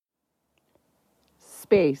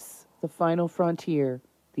space, the final frontier.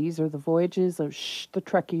 These are the voyages of the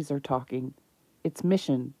Trekkies are talking. Its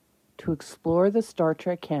mission, to explore the Star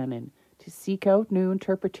Trek canon, to seek out new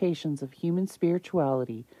interpretations of human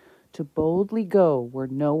spirituality, to boldly go where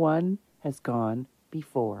no one has gone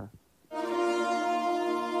before.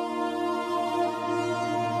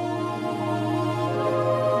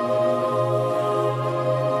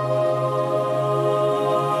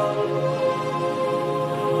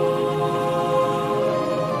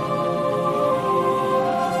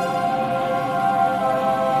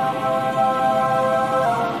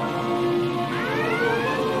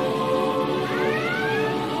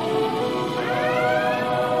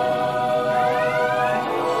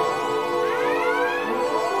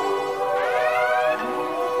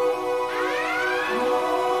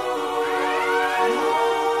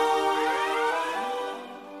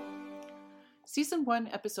 Season 1,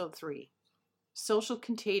 Episode 3, Social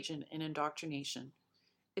Contagion and Indoctrination.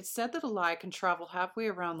 It's said that a lie can travel halfway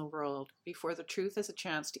around the world before the truth has a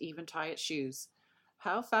chance to even tie its shoes.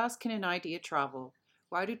 How fast can an idea travel?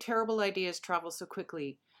 Why do terrible ideas travel so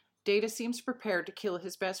quickly? Data seems prepared to kill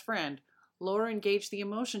his best friend. Laura engaged the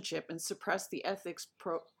emotion chip and suppressed the ethics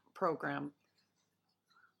program.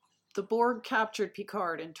 The Borg captured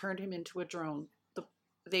Picard and turned him into a drone.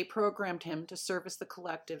 They programmed him to service the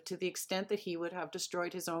collective to the extent that he would have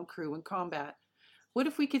destroyed his own crew in combat. What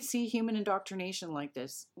if we could see human indoctrination like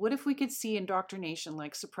this? What if we could see indoctrination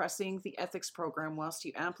like suppressing the ethics program whilst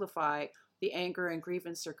you amplify the anger and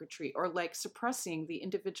grievance circuitry, or like suppressing the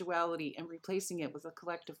individuality and replacing it with a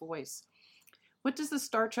collective voice? What does the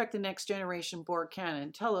Star Trek The Next Generation Borg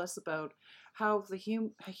Canon tell us about how the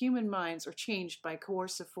human minds are changed by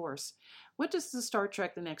coercive force? What does the Star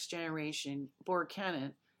Trek The Next Generation Borg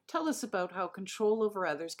Canon tell us about how control over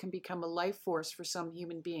others can become a life force for some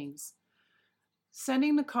human beings?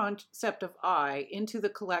 Sending the concept of I into the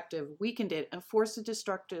collective weakened it and forced a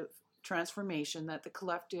destructive transformation that the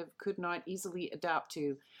collective could not easily adapt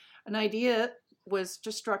to. An idea was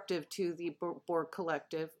destructive to the Borg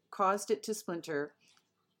Collective, caused it to splinter,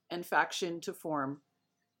 and faction to form.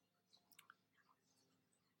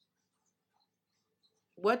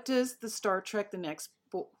 What does the Star Trek The Next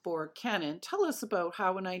Borg Canon tell us about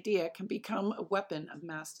how an idea can become a weapon of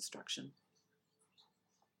mass destruction?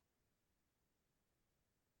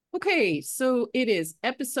 Okay, so it is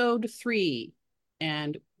episode 3,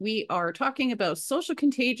 and we are talking about social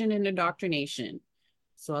contagion and indoctrination.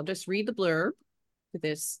 So I'll just read the blurb for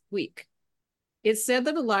this week. It's said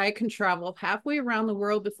that a lie can travel halfway around the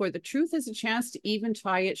world before the truth has a chance to even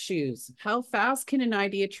tie its shoes. How fast can an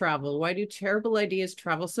idea travel? Why do terrible ideas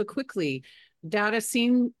travel so quickly? Data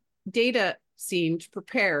seemed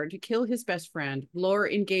prepared to kill his best friend. Lore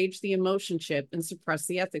engaged the emotion chip and suppressed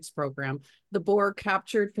the ethics program. The Borg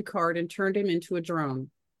captured Picard and turned him into a drone.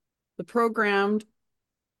 The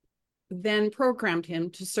then programmed him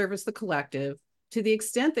to service the collective to the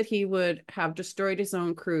extent that he would have destroyed his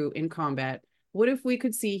own crew in combat. What if we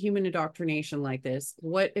could see human indoctrination like this?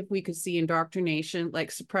 What if we could see indoctrination like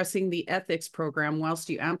suppressing the ethics program whilst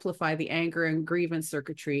you amplify the anger and grievance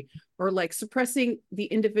circuitry, or like suppressing the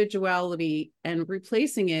individuality and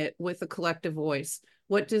replacing it with a collective voice?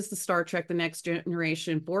 What does the Star Trek The Next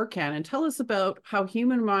Generation Borg Canon tell us about how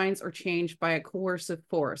human minds are changed by a coercive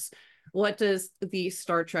force? What does the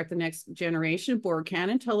Star Trek The Next Generation Borg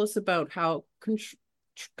Canon tell us about how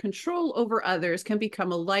control over others can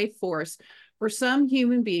become a life force for some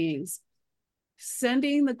human beings?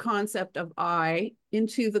 Sending the concept of I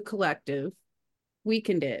into the collective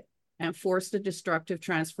weakened it and forced a destructive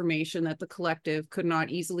transformation that the collective could not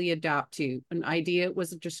easily adapt to. An idea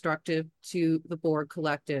was destructive to the Borg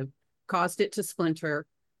Collective, caused it to splinter,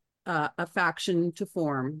 a faction to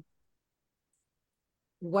form.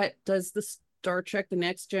 What does the Star Trek The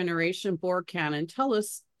Next Generation Borg Canon tell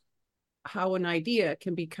us how an idea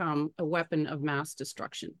can become a weapon of mass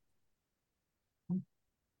destruction?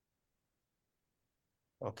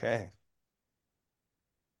 Okay.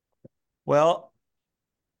 Well,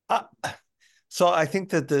 so I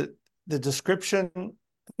think that the description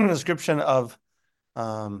of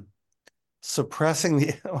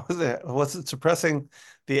suppressing suppressing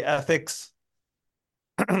the ethics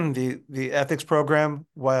the ethics program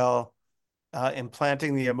while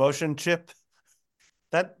implanting the emotion chip,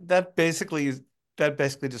 that basically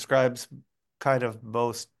describes kind of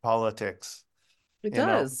most politics. It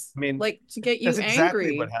does. I mean, like to get you that's angry.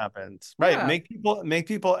 exactly what happens, right? Yeah. Make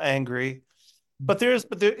people angry, but there's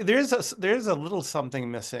a little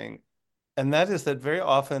something missing, and that is that very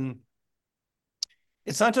often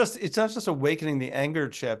it's not just awakening the anger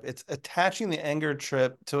chip; it's attaching the anger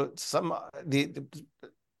chip to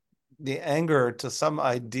the anger to some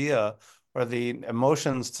idea or the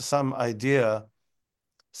emotions to some idea,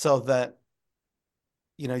 so that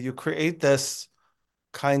you create this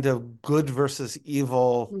kind of good versus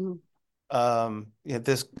evil,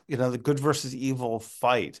 the good versus evil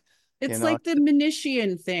fight. It's like the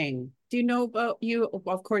Manichean thing. Do you know about you?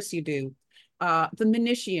 Well, of course you do. The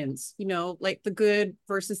Manicheans, like the good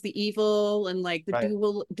versus the evil, and like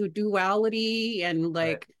the duality, and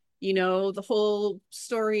like the whole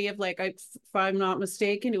story of like, if I'm not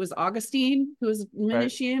mistaken, it was Augustine who was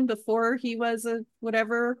Manichean before he was a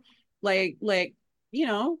whatever. Like like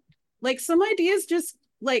some ideas just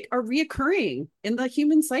like are reoccurring in the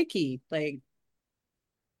human psyche, like.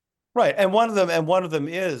 Right, and one of them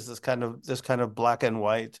is this kind of black and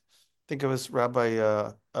white. I think it was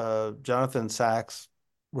Rabbi Jonathan Sachs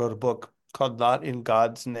wrote a book called "Not in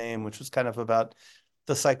God's Name," which was kind of about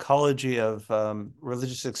the psychology of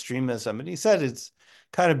religious extremism, and he said it's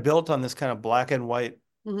kind of built on this kind of black and white,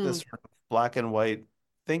 this sort of black and white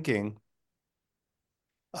thinking.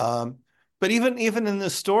 But even in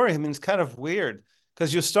this story, I mean, it's kind of weird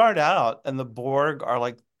because you start out and the Borg are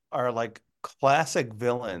like classic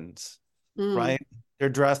villains, right? They're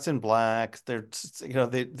dressed in black. They're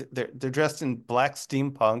they're dressed in black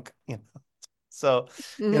steampunk, So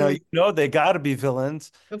they got to be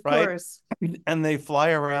villains, of right? course. And they fly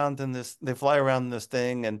around in this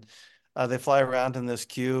thing, and they fly around in this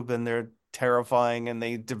cube, and they're terrifying, and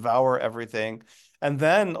they devour everything. And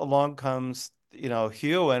then along comes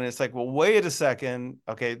Hugh, and it's like, well, wait a second.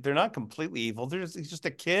 Okay, they're not completely evil. He's just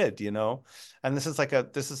a kid, And this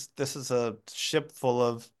is a ship full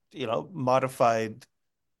of, modified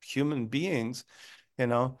human beings,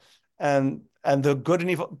 and the good and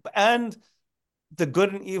evil, and the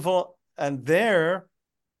good and evil, and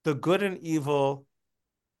the good and evil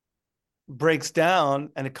breaks down,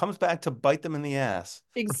 and it comes back to bite them in the ass.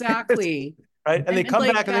 Exactly. Right. And they come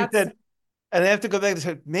back and they said, and they have to go back and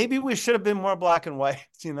say, maybe we should have been more black and white,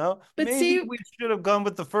 But maybe we should have gone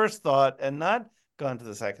with the first thought and not gone to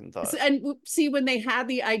the second thought. And see, when they had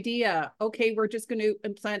the idea, okay, we're just going to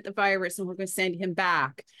implant the virus and we're going to send him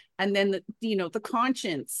back. And then the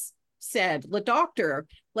conscience said, the doctor,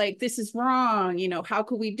 like, this is wrong, how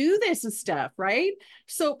could we do this and stuff, right?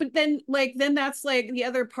 So, but then that's like the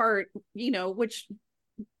other part, which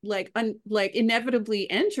like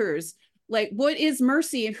inevitably enters, like, what is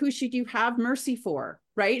mercy and who should you have mercy for,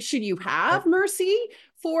 right? Should you have mercy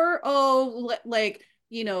for,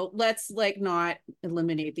 let's like not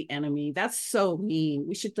eliminate the enemy. That's so mean.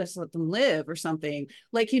 We should just let them live or something.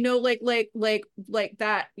 Like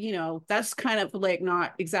that, that's kind of like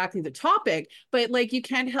not exactly the topic, but like you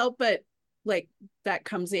can't help but like that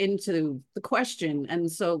comes into the question. And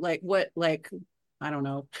so like what, like, I don't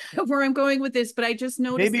know where I'm going with this, but I just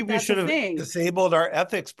noticed maybe we should have disabled our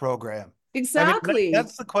ethics program. Exactly. I mean,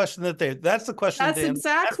 that's the question that they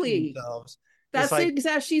exactly themselves. That's like,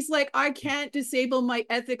 exactly. She's like, I can't disable my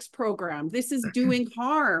ethics program. This is doing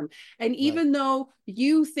harm. And even though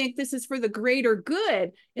you think this is for the greater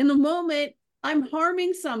good, in the moment, I'm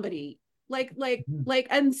harming somebody.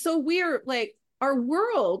 And so we're like, our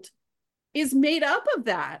world is made up of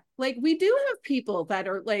that. Like, we do have people that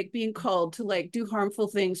are like being called to like do harmful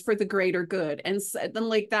things for the greater good. And then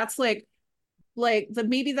like, that's like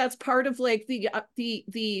maybe that's part of like the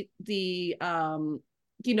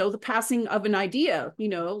passing of an idea,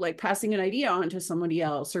 like passing an idea on to somebody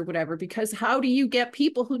else or whatever, because how do you get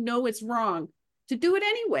people who know it's wrong to do it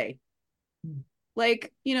anyway?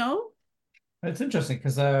 Like, It's interesting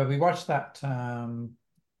because we watched that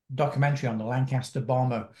documentary on the Lancaster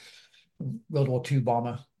bomber, World War II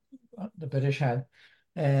bomber the British had,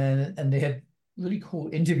 and they had really cool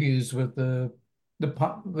interviews with the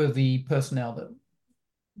personnel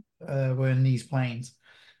that were in these planes.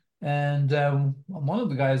 And one of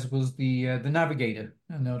the guys was the navigator,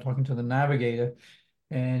 and they were talking to the navigator,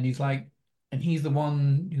 and he's the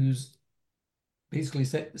one who's basically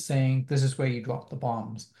saying this is where you drop the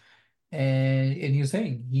bombs, and he was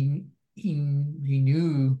saying he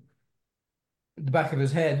knew at the back of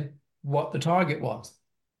his head what the target was,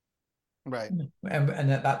 right,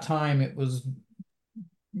 and at that time it was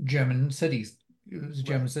German cities. It was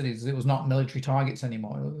German cities. It was not military targets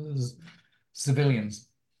anymore. It was civilians.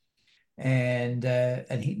 And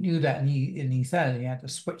he knew that, and he said he had to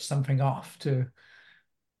switch something off to,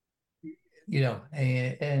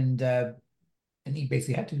 and he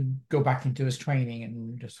basically had to go back into his training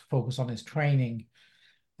and just focus on his training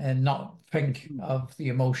and not think of the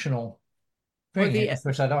emotional thing and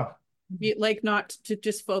switch that off. Like, not to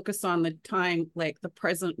just focus on the time, like the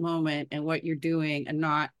present moment and what you're doing, and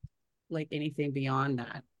not like anything beyond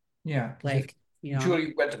that. Yeah, like you know. Sure,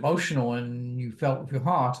 you went emotional and you felt with your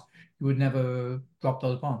heart, you would never drop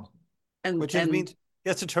those bombs. Which means he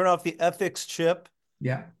has to turn off the ethics chip.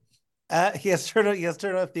 Yeah. He has to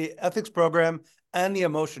turn off the ethics program and the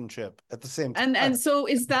emotion chip at the same time. And so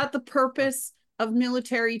is that the purpose of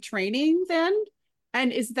military training then?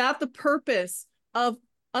 And is that the purpose of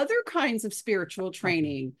other kinds of spiritual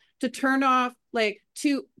training, to turn off, like,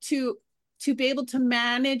 to be able to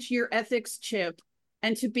manage your ethics chip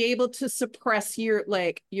and to be able to suppress your,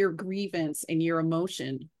 like, your grievance and your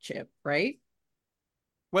emotion chip, right?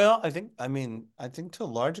 Well, I think to a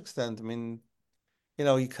large extent, you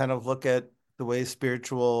kind of look at the way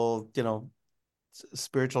spiritual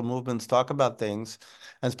movements talk about things,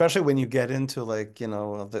 and especially when you get into, like,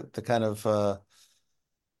 the kind of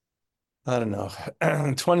I don't know,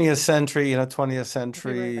 20th century, 20th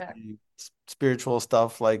century Right. spiritual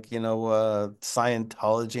stuff, like,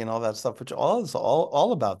 Scientology and all that stuff, which all is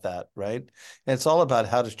all about that, right? And it's all about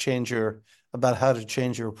how to change your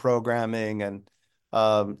programming, and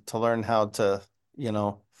to learn how to,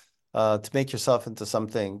 to make yourself into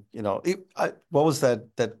something, what was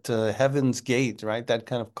that Heaven's Gate, right? That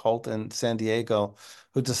kind of cult in San Diego,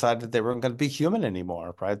 who decided they weren't going to be human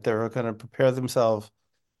anymore, right? They were going to prepare themselves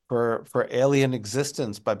for alien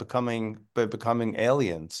existence by becoming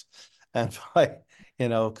aliens, and by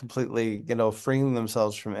completely freeing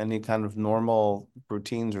themselves from any kind of normal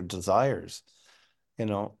routines or desires.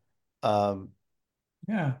 Um,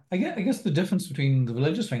 Yeah. I guess the difference between the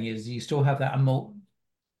religious thing is you still have that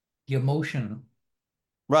the emotion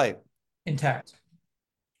right, intact,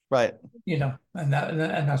 right. and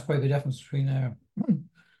that's probably the difference between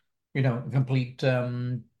complete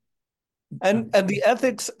And the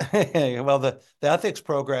ethics, well, the ethics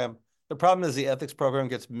program, the problem is the ethics program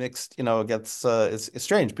gets mixed, it's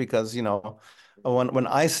strange, because, when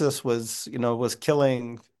ISIS was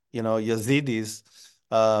killing, Yazidis,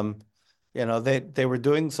 they were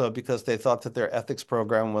doing so because they thought that their ethics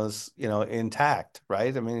program was, intact,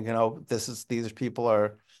 right?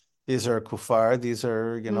 These are kuffar, these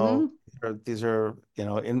are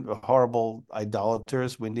horrible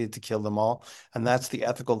idolaters. We need to kill them all, and that's the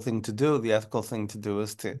ethical thing to do. The ethical thing to do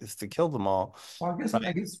is to kill them all. Well, Right?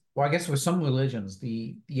 I guess with some religions,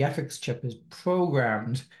 the ethics chip is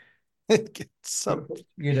programmed. Some,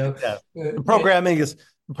 You know, yeah, uh, the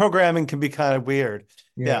programming can be kind of weird.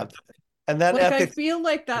 yeah. Yeah, and that Like, I ethics. feel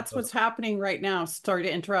like that's what's happening right now. Sorry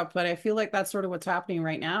to interrupt, but I feel like that's sort of what's happening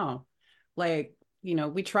right now. Like,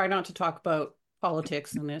 we try not to talk about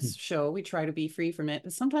politics in this show. We try to be free from it,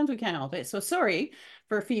 but sometimes we can't help it. So sorry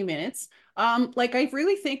for a few minutes. Like, I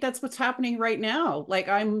really think that's what's happening right now. Like,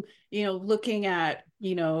 I'm, looking at,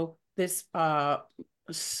 this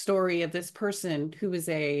story of this person who is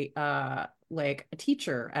like a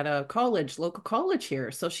teacher at a local college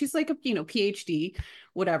here. So she's like a, PhD,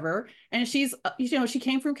 whatever. And she's, she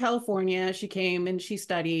came from California. She came and she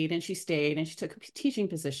studied and she stayed and she took a teaching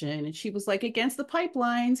position. And she was, like, against the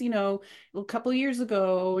pipelines, a couple of years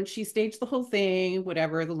ago. And she staged the whole thing,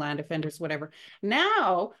 whatever, the land defenders, whatever.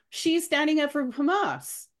 Now she's standing up for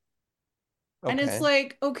Hamas. And it's Okay.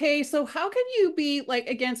 like, okay, so how can you be, like,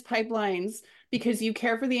 against pipelines because you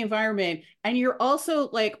care for the environment and you're also,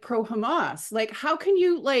 like, pro Hamas? Like, how can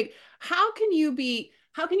you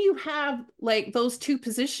have, like, those two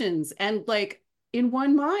positions and, like, in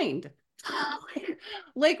one mind?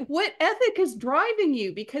 Like, what ethic is driving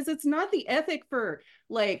you? Because it's not the ethic for,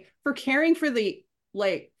 like, for caring for the,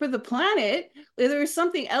 like, for the planet. There's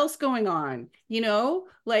something else going on,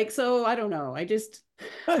 like, so I don't know. I can't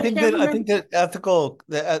I remember. think that ethical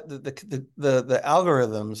the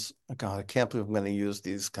algorithms. Oh God, I can't believe I'm going to use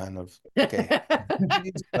these kind of. Okay,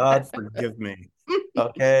 please God forgive me.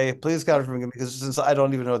 Okay, please God forgive me, because since I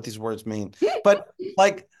don't even know what these words mean. But,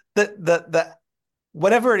 like, the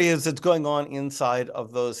whatever it is that's going on inside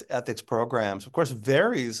of those ethics programs, of course,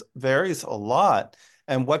 varies a lot,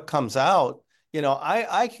 and what comes out.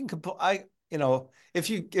 I can if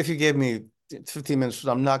you gave me 15 minutes,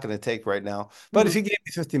 I'm not going to take right now. But if you gave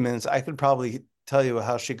me 15 minutes, I could probably tell you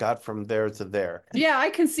how she got from there to there. Yeah, I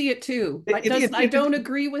can see it too. I It, don't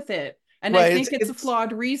agree with it. And I right. think it's a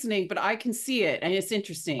flawed reasoning, but I can see it and it's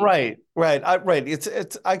interesting. Right. Right. I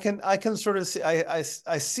can sort of see, I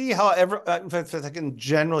see how in fact, I can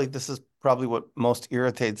generally, this is probably what most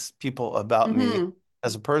irritates people about me Hmm.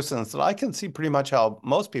 as a person, so I can see pretty much how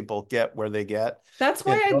most people get where they get. That's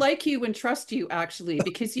You why I know? like you and trust you, actually,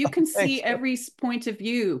 because you can Thank see you. every point of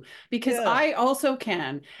view, because Yeah. I also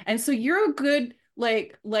can. And so you're a good,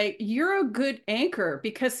 like you're a good anchor,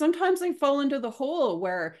 because sometimes I fall into the hole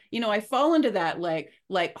where, I fall into that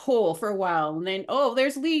like hole for a while, and then, oh,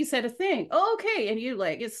 there's Lee said a thing. Oh, okay. And you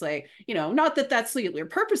like, it's like, not that that's your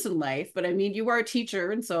purpose in life, but I mean, you are a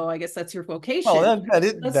teacher, and so I guess that's your Well, vocation.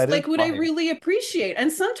 That's that is like what I fine. really appreciate.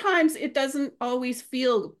 And sometimes it doesn't always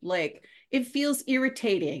feel like, it feels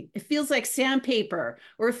irritating. It feels like sandpaper,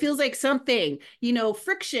 or it feels like something,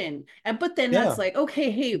 friction. But then Yeah. that's like,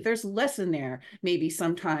 okay, hey, there's less in there, maybe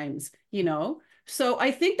sometimes. So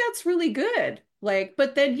I think that's really good. Like,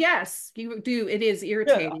 but then yes, you do. It is Yeah.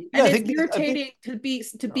 irritating, Yeah. and I it's think irritating to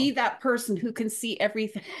be oh, that person who can see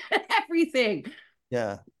everything, everything.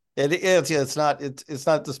 yeah. It is. Yeah. It's not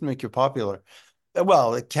just to make you popular.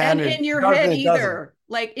 Well, it can, And and in your head darkly it doesn't. either.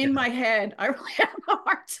 Like Yeah. in my head, I really have a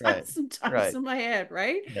hard time Right. sometimes Right. in my head,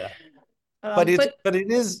 right? Yeah. But But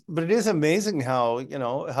it is amazing how,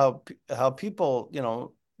 how people,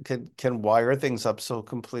 can wire things up so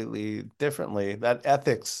completely differently. That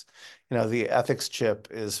ethics, the ethics chip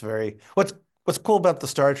is very, what's cool about the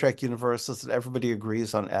Star Trek universe is that everybody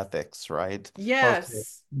agrees on ethics, right? Mostly.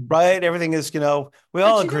 yes. Right. Everything is, we all But you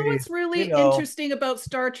know agree, what's really you know. interesting about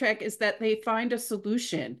Star Trek is that they find a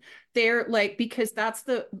solution. They're like, because that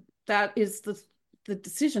is the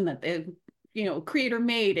decision that the creator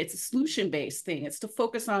made. It's a solution based thing. It's to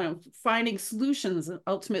focus on finding solutions and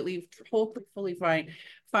ultimately, hopefully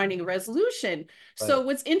finding a resolution. So Right.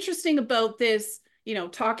 what's interesting about this,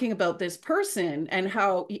 talking about this person and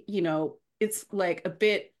how it's like a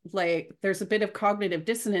bit like there's a bit of cognitive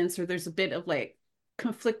dissonance, or there's a bit of like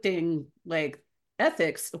conflicting like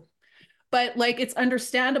ethics, but like it's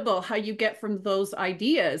understandable how you get from those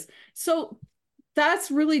ideas. So that's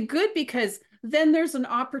really good, because then there's an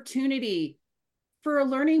opportunity for a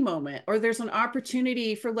learning moment, or there's an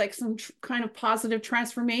opportunity for like some kind of positive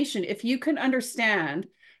transformation if you can understand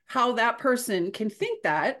how that person can think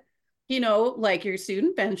that. Like your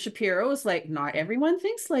student Ben Shapiro is like, not everyone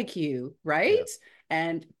thinks like you, Yeah. right?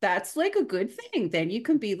 And that's like a good thing. Then you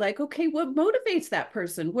can be like, okay, what motivates that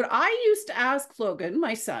person? What I used to ask Logan,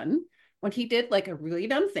 my son, when he did like a really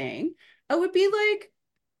dumb thing, I would be like,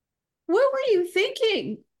 what were you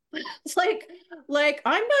thinking? It's like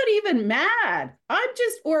I'm not even mad. I'm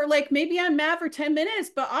just, or like maybe I'm mad for 10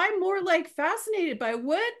 minutes, but I'm more like fascinated by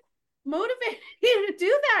what motivated you to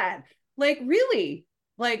do that. Like really,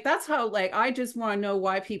 like that's how, like I just want to know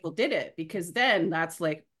why people did it, because then that's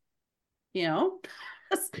like, you know,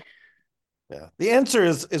 Yeah. The answer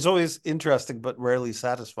is always interesting, but rarely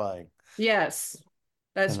satisfying, yes, you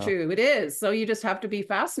that's know. true. It is. So you just have to be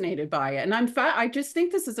fascinated by it. And I just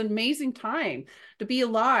think this is an amazing time to be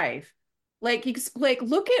alive. Like like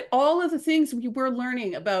look at all of the things we were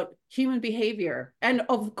learning about human behavior. And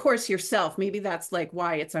of course yourself. Maybe that's like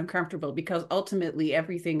why it's uncomfortable, because ultimately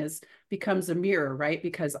everything is becomes a mirror, right?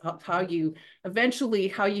 Because how you eventually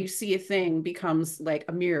how you see a thing becomes like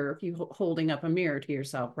a mirror, if you holding up a mirror to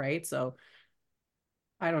yourself, right? So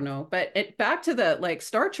I don't know, but back to the like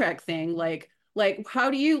Star Trek thing, like how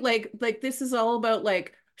do you like this is all about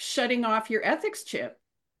like shutting off your ethics chip.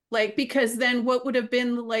 Like because then what would have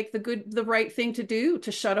been like the right thing to do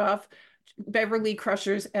to shut off Beverly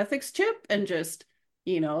Crusher's ethics chip and just,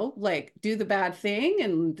 like do the bad thing,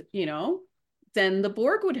 and then the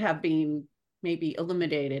Borg would have been maybe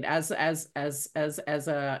eliminated as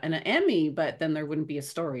an Emmy, but then there wouldn't be a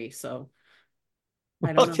story. So I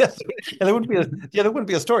don't Well, know. yes, and there wouldn't be there wouldn't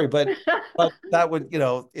be a story, but that would,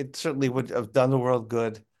 it certainly would have done the world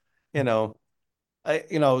good. You know, I,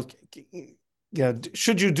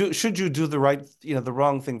 should you do the right, the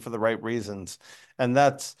wrong thing for the right reasons, and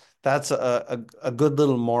that's a good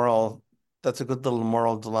little moral, that's a good little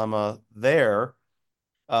moral dilemma there.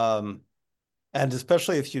 Um, and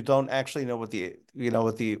especially if you don't actually know what the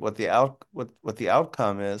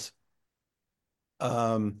outcome is.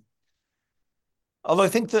 Um, although I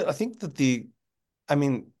think that I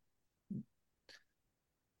mean,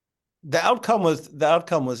 the outcome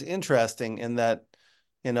was interesting in that,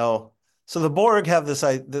 you know, so the Borg have this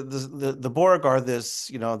the Borg are this,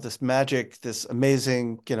 this magic, this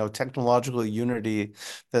amazing, technological unity,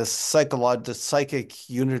 this psychic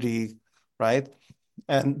unity, right?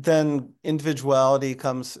 And then individuality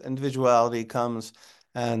comes and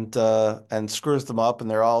screws them up, and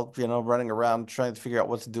they're all, running around trying to figure out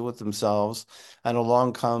what to do with themselves. And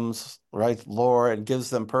along comes, right, Lore, and gives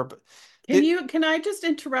them purpose. Can I just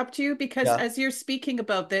interrupt you? Because Yeah. as you're speaking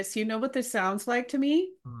about this, you know what this sounds like to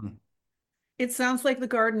me? Hmm. It sounds like the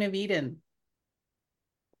Garden of Eden.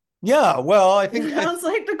 Yeah, well, I It think sounds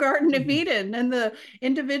like the Garden of Eden, and the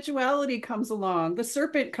individuality comes along. The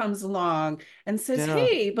serpent comes along and says, yeah,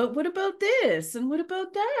 "Hey, but what about this? And what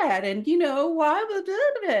about that? And why blah, blah,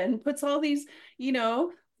 blah," and puts all these, you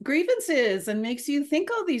know, grievances and makes you think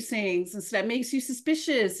all these things, and so that makes you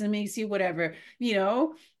suspicious and makes you whatever,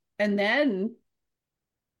 and then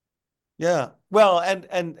yeah. Well,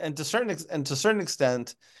 and to certain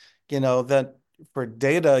extent, that for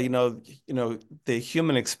data, the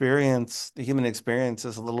human experience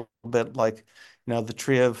is a little bit like, the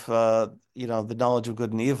tree of the knowledge of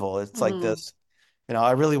good and evil. It's like mhm. this,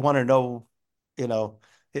 I really want to know, you know,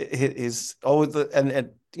 is always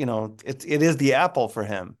it is the apple for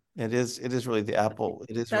him. It is really the apple.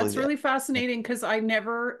 It is really That's the really apple. fascinating because I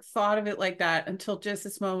never thought of it like that until just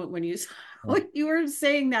this moment when you Yeah. when you were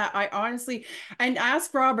saying that. I honestly, and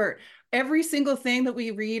ask Robert, every single thing that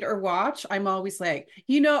we read or watch, I'm always like,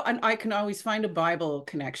 and I can always find a Bible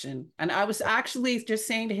connection. And I was actually just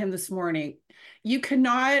saying to him this morning, you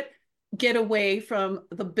cannot get away from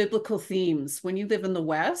the biblical themes when you live in the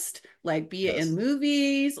West, like be it in Yes.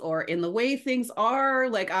 movies or in the way things are.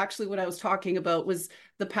 Like actually, what I was talking about was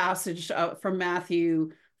the passage from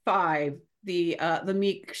Matthew 5, the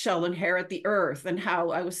meek shall inherit the earth, and how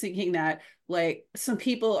I was thinking that like some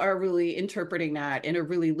people are really interpreting that in a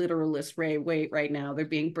really literalist way right now. They're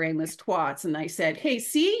being brainless twats. And I said, hey,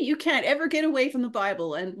 see, you can't ever get away from the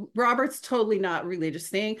Bible. And Robert's totally not religious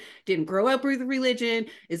thing, didn't grow up with religion,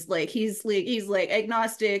 is like he's like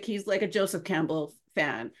agnostic, he's like a Joseph Campbell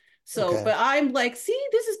fan. So, Okay. but I'm like, see,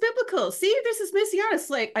 this is biblical. See, this is messianic.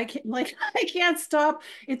 Like I can't, like I can't stop.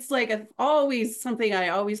 It's like always something I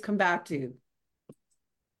always come back to.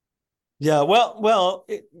 Yeah. Well.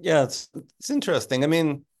 Yeah. It's interesting. I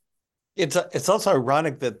mean, it's also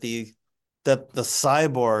ironic that the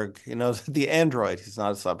cyborg, the android, he's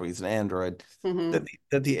not a cyborg, he's an android, Mm-hmm.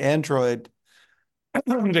 that the android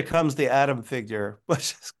becomes the Adam figure,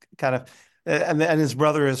 which is kind of, and his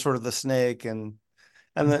brother is sort of the snake, and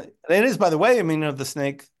it is, by the way, I mean, the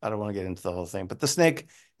snake, I don't want to get into the whole thing, but the snake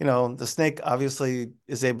obviously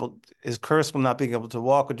is cursed from not being able to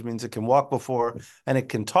walk, which means it can walk before and it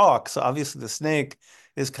can talk. So obviously the snake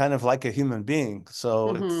is kind of like a human being.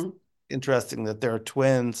 So it's Mm-hmm. interesting that there are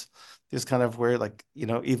twins. There's kind of where, like,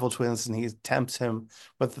 evil twins, and he tempts him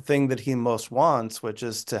with the thing that he most wants, which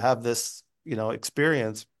is to have this,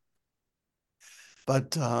 experience.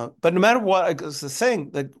 But no matter what, I was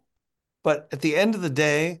saying, like, but at the end of the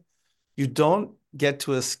day, you don't get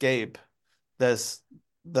to escape this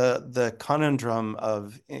the conundrum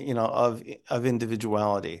of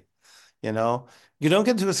individuality. You know, you don't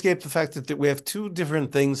get to escape the fact that we have two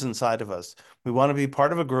different things inside of us. We want to be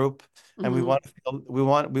part of a group, and we Mm-hmm. want to feel, we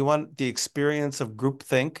want the experience of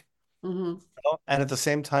groupthink, Mm-hmm. and at the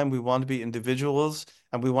same time, we want to be individuals,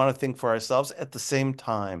 and we want to think for ourselves at the same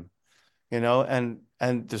time. And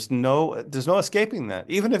there's no escaping that.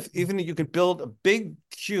 Even if you can build a big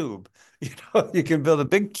cube, you can build a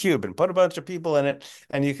big cube and put a bunch of people in it,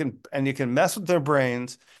 and you can mess with their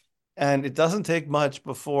brains, and it doesn't take much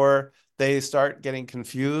before they start getting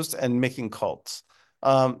confused and making cults.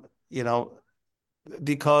 Um, you know,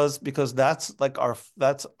 because that's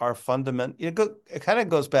our fundament. It kind of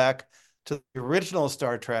goes back to the original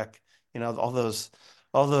Star Trek. All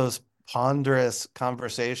those ponderous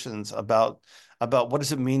conversations about what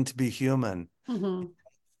does it mean to be human. Mm-hmm.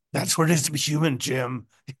 That's what it is to be human, Jim.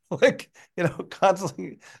 Like,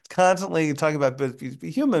 constantly talking about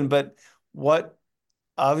be human, but what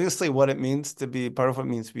obviously what it means to be part of what it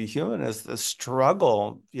means to be human is the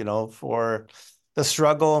struggle, for the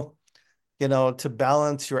struggle, to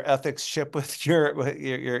balance your ethics chip with your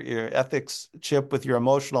ethics chip with your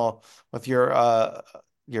emotional, with your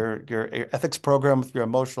ethics program with your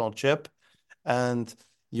emotional chip, and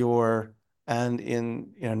your and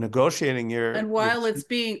in negotiating And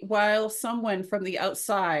your while someone from the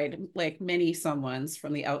outside, like many someones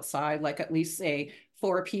from the outside, like at least say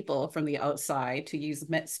four people from the outside, to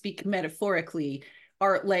speak metaphorically,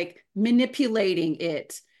 are like manipulating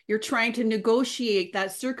it. You're trying to negotiate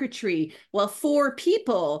that circuitry while four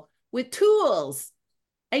people with tools,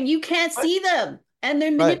 and you can't right, see them, and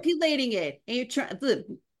they're right, manipulating it, and you're trying.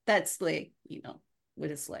 That's like what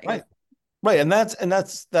it's like. right. Right, and that's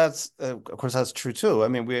of course that's true too. I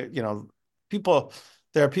mean, people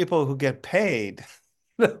there are people who get paid.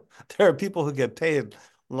 There are people who get paid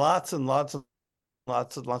lots and lots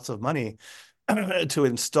of money to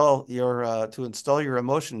install your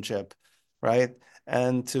emotion chip, right?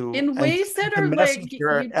 And to In and ways that to are mess like with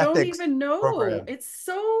your you don't ethics even know. program. It's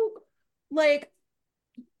so like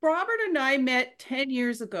Robert and I met 10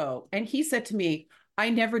 years ago, and he said to me, I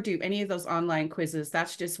never do any of those online quizzes.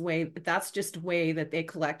 That's just way that they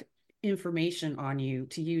collect information on you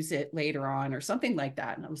to use it later on or something like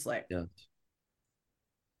that. And I was like, Yeah.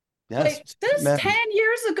 like Yes, this man. 10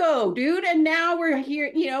 years ago, dude. And now we're here,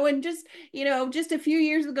 and just a few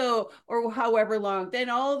years ago or however long, then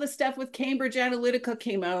all the stuff with Cambridge Analytica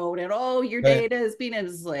came out and all your Right. data has been, and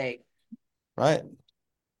it's like, Right.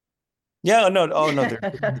 Yeah, no, oh no,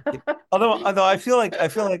 there. Although I feel like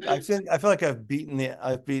I've totally beaten the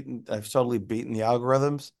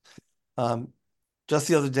algorithms. Just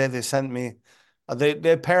the other day they sent me, they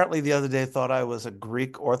apparently the other day thought I was a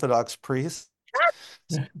Greek Orthodox priest.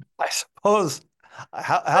 I suppose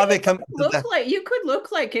how they come to that. you could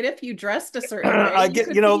look like it if you dressed a certain way. I You get,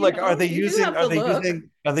 could be, like, you do have the look.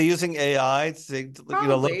 are they using AI to, look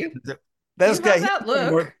Probably. at this You guy, have he's that a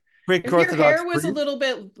look. Greek If your Orthodox hair was a priest. little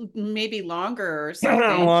bit maybe longer or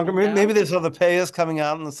something. Longer. Yeah. Maybe there's other payas coming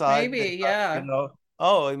out on the side. They Maybe, thought, yeah.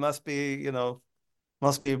 oh, it must be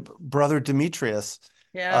Brother Demetrius.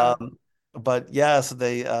 Yeah. Um, but yes,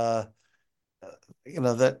 they, that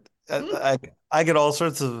Mm. I get all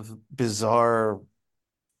sorts of bizarre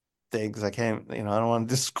things. I can't, I don't want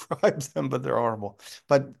to describe them, but they're horrible.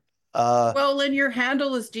 But Well, and your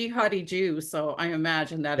handle is Jihadi Jew, so I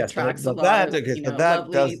imagine that yes, attracts a but lot of,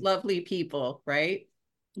 that lovely people, right?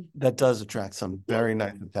 does attract some very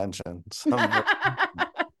nice attention. Uh,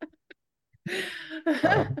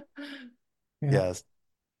 Yeah. yes,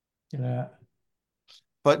 Yeah.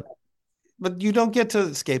 but you don't get to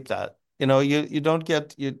escape that. You don't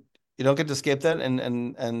get you don't get to escape that,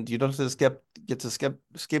 and you don't get to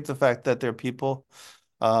escape the fact that there are people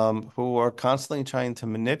who are constantly trying to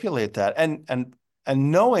manipulate that, and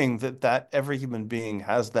knowing that every human being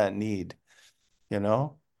has that need. We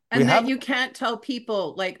And that have. you can't tell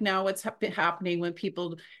people, like now what's happening when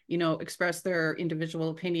people, express their individual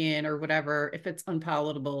opinion or whatever, if it's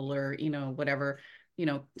unpalatable or, whatever,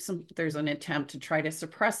 there's an attempt to try to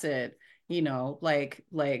suppress it,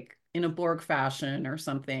 like in a Borg fashion or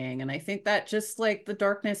something. And I think that just like the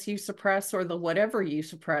darkness you suppress or the whatever you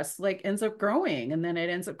suppress, like ends up growing, and then it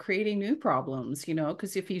ends up creating new problems,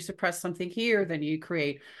 because if you suppress something here, then you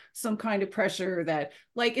create some kind of pressure that,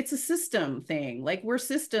 like, it's a system thing, like we're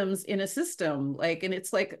systems in a system, like, and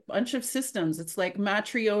it's like a bunch of systems, it's like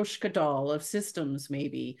matryoshka doll of systems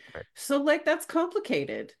maybe. Right. So like that's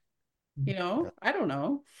complicated, Yeah. I don't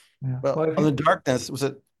know. Yeah. Well, Well, if on the you, darkness, was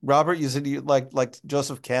it Robert? You said you like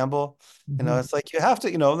Joseph Campbell. Mhm. It's like you have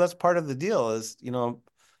to, that's part of the deal is,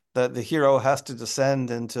 that the hero has to descend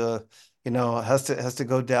into, has to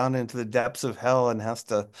go down into the depths of hell and has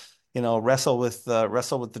to, wrestle with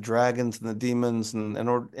the dragons and the demons and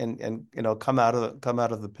come out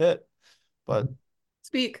of the pit. But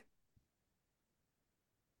Speak.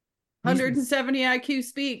 He's 170 IQ,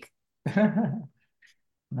 speak.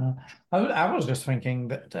 no, I was just thinking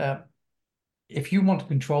that if you want to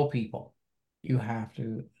control people, you have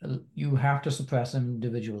to suppress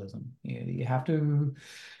individualism. You have to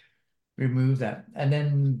remove that, and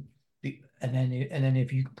then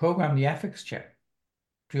if you program the ethics check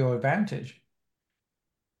to your advantage,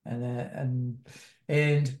 and then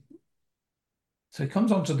and so it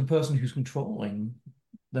comes on to the person who's controlling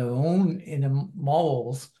their own inner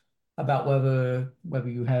morals about whether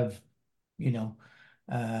you have, you know,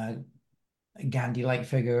 uh, a Gandhi-like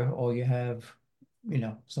figure or you have,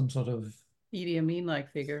 some sort of Idi Amin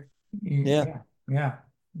like figure. yeah, yeah, yeah,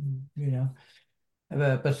 you know.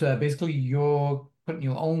 But basically, you're putting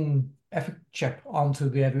your own effort check onto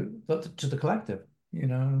the collective.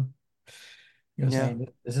 You're yeah. saying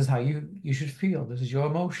that this is how you should feel. This is your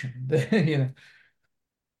emotion. You know.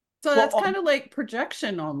 So Well, that's kind of like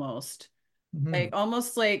projection almost. Like Mhm.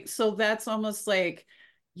 almost like, so that's almost like,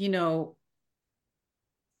 you know,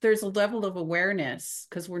 there's a level of awareness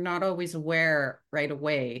because we're not always aware right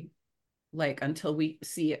away, like until we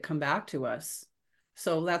see it come back to us.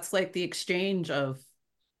 So that's like the exchange of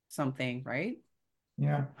something, right?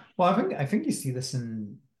 Yeah. Well, I think you see this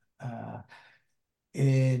uh,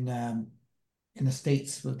 in in the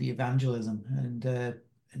States with the evangelism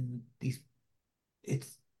and these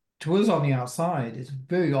it's to us on the outside, it's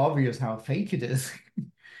very obvious how fake it is.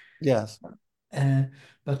 yes. Uh,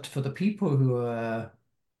 but for the people who are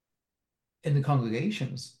in the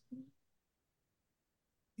congregations,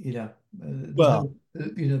 you know, there's Well, no,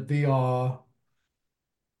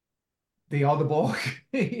 they are the Borg.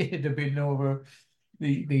 They've been over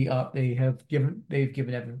they've given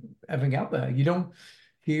everything out there. You don't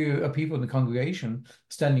hear people in the congregation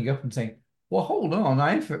standing up and saying, "Well, hold on,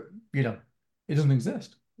 it doesn't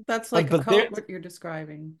exist." That's but like a but there, cult, what you're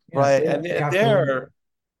describing. Yeah, right, they and have to. there,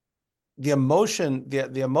 the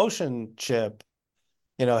emotion chip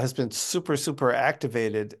has been super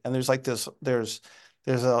activated, and there's like this, there's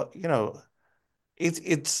a,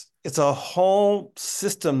 it's a whole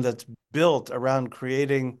system that's built around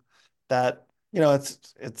creating that,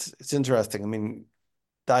 it's interesting. I mean,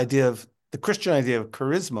 the Christian idea of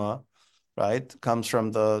charisma, right, comes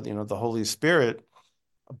from the Holy Spirit,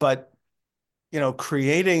 but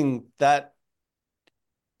creating that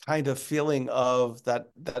kind of feeling of that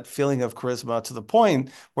feeling of charisma to the point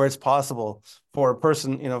where it's possible for a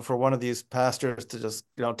person, for one of these pastors to just,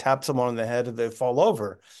 tap someone on the head and they fall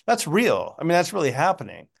over. That's real. I mean, that's really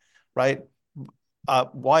happening, right?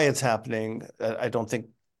 Why it's happening, I don't think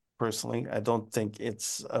personally, I don't think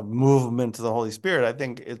it's a movement to the Holy Spirit. I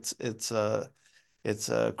think it's a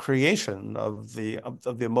creation of the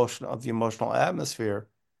emotional atmosphere.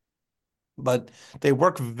 But they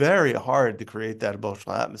work very hard to create that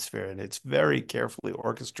emotional atmosphere, and it's very carefully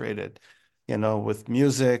orchestrated, with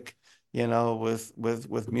music,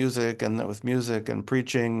 with music and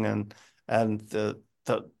preaching and the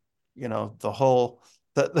whole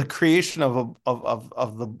the creation of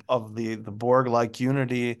the Borg-like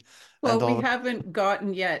unity and Well, we all. haven't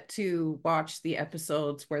gotten yet to watch the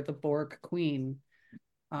episodes where the Borg Queen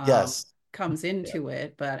Yes. comes Yeah. into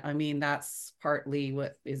it, but I mean that's partly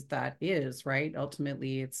what is right.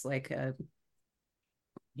 Ultimately, it's like a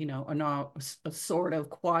a sort of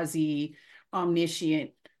quasi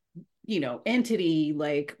omniscient entity,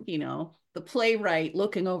 like the playwright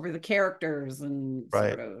looking over the characters and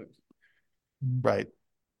Right. sort of Right.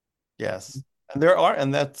 Yes. And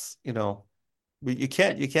that's, you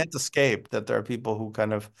can't escape that there are people who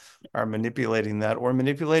kind of are manipulating that or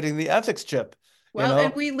manipulating the ethics chip, well,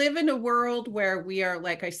 and we live in a world where we are,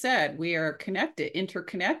 like I said, we are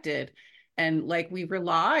interconnected, and like we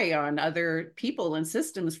rely on other people and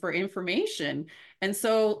systems for information. And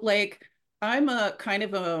so like I'm a kind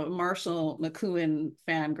of a Marshall McLuhan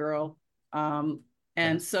fangirl.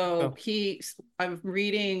 And so I'm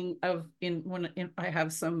reading I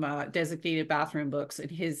have some designated bathroom books,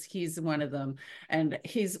 and he's one of them. And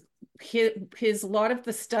his a lot of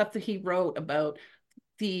the stuff that he wrote about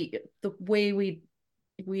the way we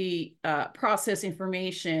process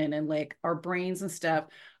information and like our brains and stuff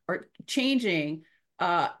are changing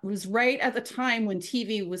was right at the time when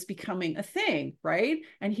TV was becoming a thing, right?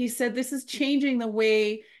 And he said this is changing the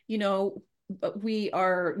way we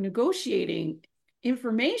are negotiating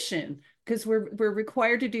information, because we're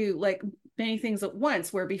required to do like many things at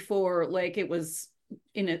once, where before like it was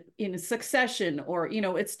in a succession, or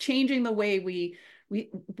it's changing the way we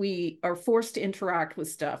are forced to interact with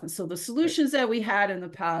stuff. And so the solutions that we had in the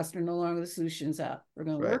past are no longer the solutions that are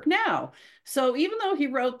going to work now. So even though he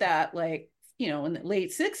wrote that like in the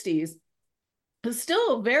late 60s, it's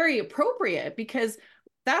still very appropriate, because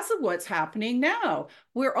that's what's happening now.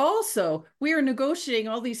 We are negotiating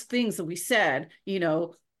all these things that we said,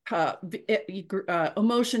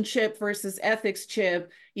 emotion chip versus ethics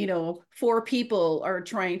chip. Four people are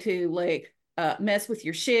trying to like mess with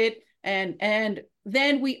your shit, and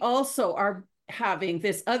then we also are having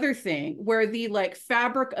this other thing where the like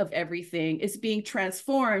fabric of everything is being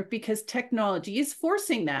transformed because technology is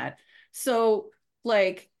forcing that. So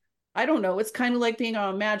like, I don't know, it's kind of like being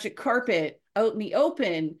on a magic carpet out in the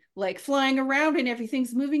open, like flying around and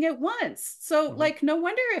everything's moving at once. So like no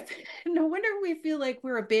wonder we feel like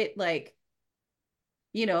we're a bit like,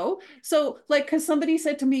 so like, because somebody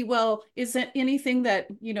said to me, well, isn't anything that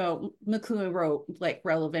McLuhan wrote like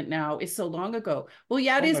relevant now? Is so long ago. Well,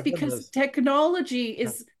 yeah, it is, because technology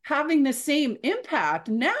is having the same impact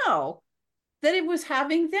now that it was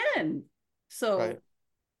having then. So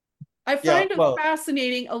I find it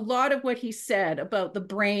fascinating a lot of what he said about the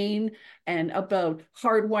brain and about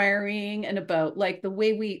hardwiring and about like the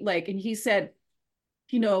way we like, and he said,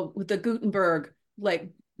 with the Gutenberg, like,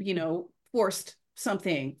 forced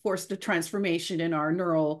a transformation in our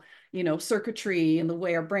neural, circuitry and the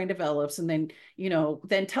way our brain develops. And then,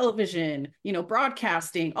 then television,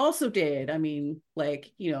 broadcasting also did. I mean,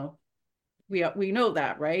 like, we know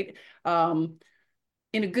that, right?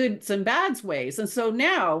 In a goods and bads ways. And so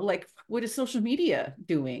now, like, what is social media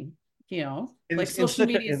doing? Like social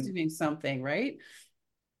media is doing something, right?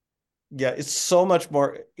 Yeah, it's so much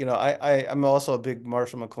more, I'm also a big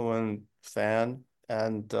Marshall McLuhan fan,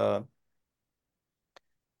 and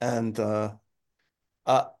and uh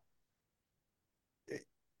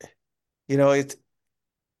it's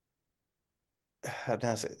how can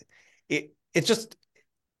I say it just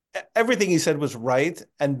everything he said was right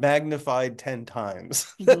and magnified 10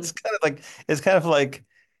 times. It's kind of like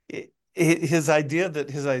his idea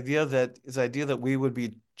that we would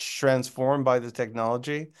be transformed by the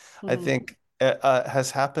technology, I think has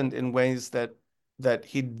happened in ways that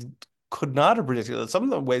he could not have predicted. Some of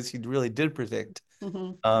the ways he really did predict.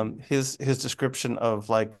 His description of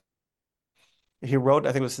like he wrote,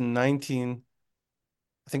 I think it was in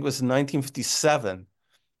 1957,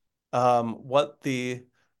 what the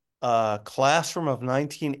classroom of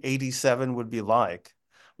 1987 would be like,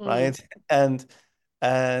 right? And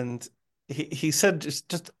and he said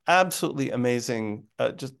just absolutely amazing,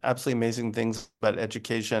 just absolutely amazing things about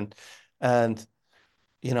education. And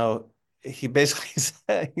you know, he basically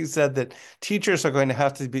said that teachers are going to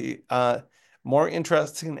have to be more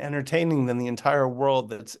interesting and entertaining than the entire world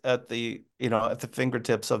that's at the at the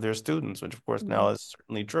fingertips of their students, which of course now is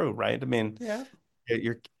certainly true, right? I mean, Yeah.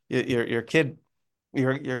 your kid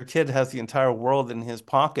your kid has the entire world in his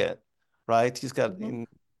pocket, right? He's got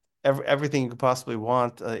everything you could possibly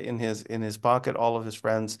want in his pocket, all of his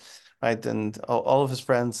friends, right? And all of his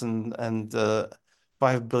friends and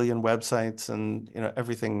 5 billion websites and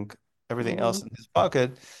everything else in his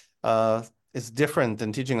pocket is different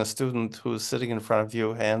than teaching a student who's sitting in front of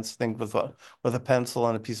you, hands think with a pencil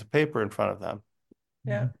and a piece of paper in front of them.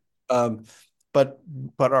 Yeah. But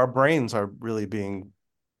our brains are really being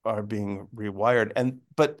rewired,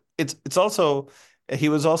 but it's also he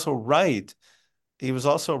was also right. He was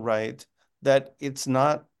also right that it's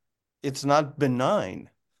not benign,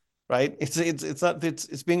 right? It's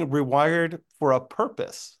being rewired for a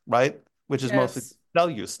purpose, right? Which is mostly Yes. tell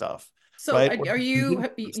you stuff, So right?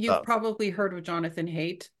 you've probably heard of Jonathan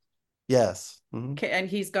Haidt? Yes. Okay, and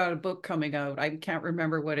he's got a book coming out. I can't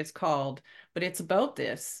remember what it's called, but it's about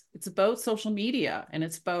this. It's about social media, and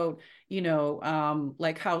it's about,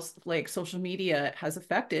 like how like social media has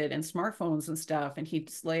affected and smartphones and stuff. And he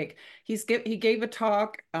gave a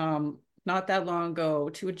talk not that long ago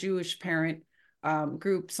to a Jewish parent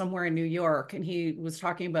group somewhere in New York, and he was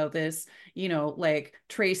talking about this, like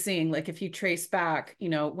tracing, like if you trace back,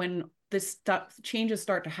 when this stuff changes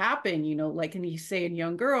start to happen, like, and you say in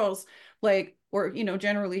young girls, like, or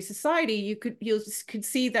generally society, you could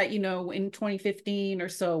see that in 2015 or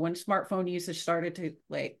so, when smartphone usage started to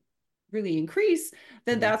like really increase,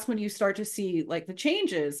 then that's when you start to see like the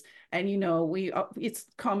changes. And it's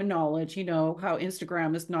common knowledge, how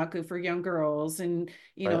Instagram is not good for young girls, and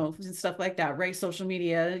and stuff like that, right? Social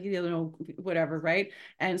media, whatever, right?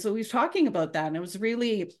 And so he was talking about that, and it was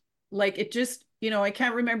really like, it just, I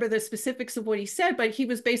can't remember the specifics of what he said, but he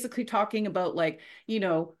was basically talking about like,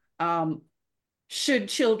 should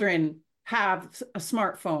children have a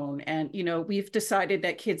smartphone? And we've decided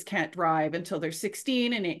that kids can't drive until they're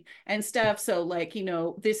 16 and stuff, so like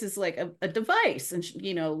this is like a device, and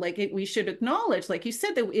like we should acknowledge, like you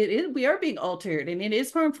said, that we are being altered, and it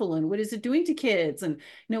is harmful, and what is it doing to kids, and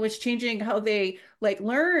it's changing how they like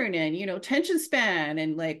learn, and attention span,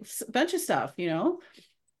 and like a bunch of stuff,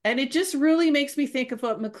 and it just really makes me think of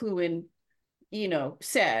what McLuhan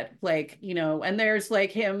said, like, and there's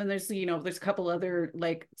like him, and there's there's a couple other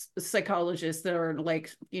like psychologists that are like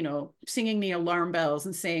singing the alarm bells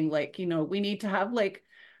and saying like we need to have like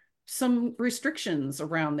some restrictions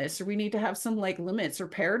around this, or we need to have some like limits or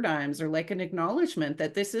paradigms, or like an acknowledgement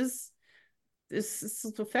that this is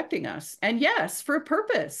affecting us. And yes, for a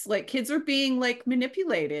purpose, like kids are being like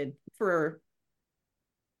manipulated for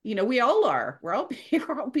we all are, we're all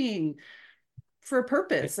being for a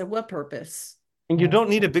purpose. And what purpose? And you don't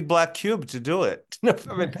need a big black cube to do it. I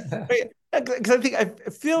mean, because I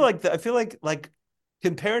feel like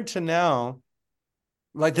compared to now,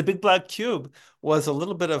 like the big black cube was a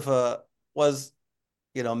little bit of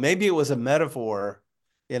maybe it was a metaphor,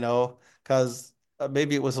 because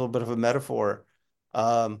maybe it was a little bit of a metaphor.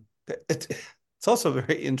 It's also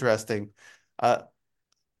very interesting. I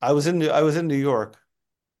was in New York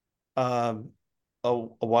a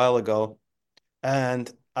while ago,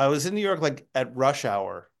 and I was in New York like at rush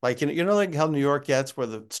hour, like like how New York gets where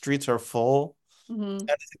the streets are full. And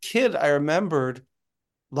as a kid, I remembered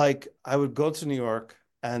like I would go to New York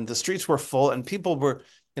and the streets were full and people were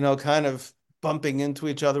kind of bumping into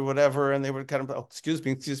each other, whatever, and they were kind of, oh, excuse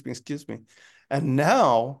me, excuse me, excuse me. And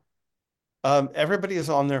now everybody is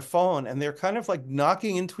on their phone and they're kind of like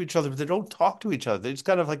knocking into each other, but they don't talk to each other. They just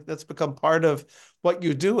kind of like, that's become part of what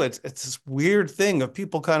you do. It's this weird thing of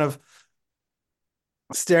people kind of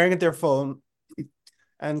staring at their phone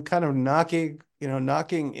and kind of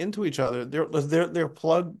knocking into each other. They're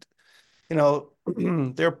plugged,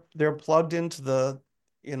 they're plugged into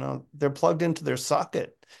they're plugged into their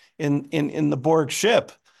socket in the Borg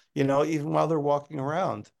ship, even while they're walking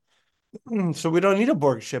around. So we don't need a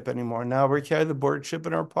Borg ship anymore. Now we carry the Borg ship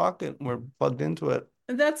in our pocket and we're plugged into it.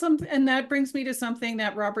 That's something, and that brings me to something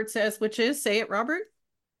that Robert says, which is, say it, Robert.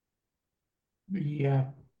 Yeah.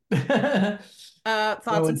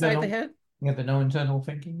 Thoughts inside the head. Yeah, the no internal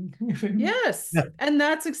thinking. Yes. Yeah. And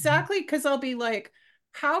that's exactly because I'll be like,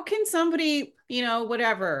 how can somebody,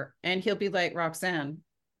 whatever? And he'll be like, Roxanne.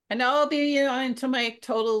 And I'll be, into my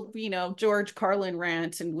total, George Carlin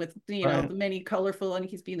rant and with, Right. the many colorful, and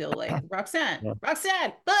he's being like, Roxanne, Yeah.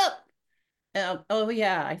 Roxanne, boop. Oh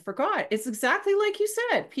yeah, I forgot. It's exactly like you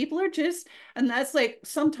said. People are just, and that's like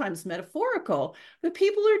sometimes metaphorical, but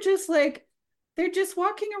people are just like, they're just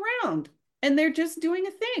walking around and they're just doing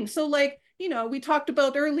a thing. So like, we talked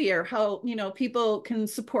about earlier how, people can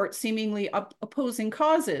support seemingly opposing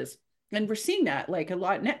causes. And we're seeing that like a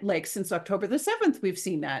lot, like since October the 7th, we've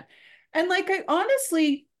seen that. And like, I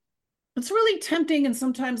honestly, it's really tempting and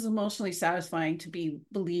sometimes emotionally satisfying to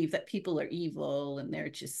believe that people are evil and they're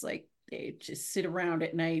just like they just sit around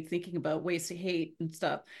at night thinking about ways to hate and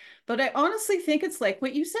stuff. But I honestly think it's like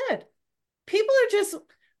what you said. People are just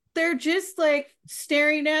they're just like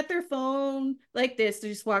staring at their phone like this.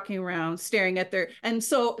 They're just walking around staring at their, and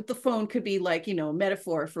so the phone could be like, a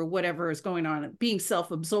metaphor for whatever is going on, being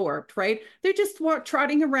self-absorbed, right? They're just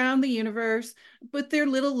trotting around the universe with their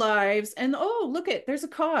little lives. And oh, look at, there's a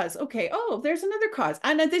cause. Okay. Oh, there's another cause.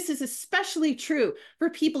 And this is especially true for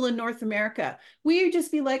people in North America. We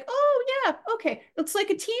just be like, oh yeah, okay. It's like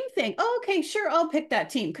a team thing. Oh, okay, sure. I'll pick that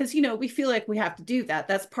team. Because, we feel like we have to do that.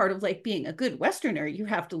 That's part of like being a good Westerner. You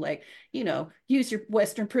have to like, use your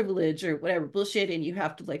Western privilege or whatever bullshit, and you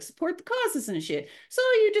have to like support the causes and shit. So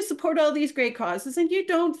you just support all these great causes and you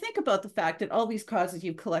don't think about the fact that all these causes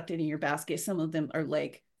you've collected in your basket, some of them are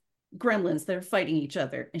like gremlins that are fighting each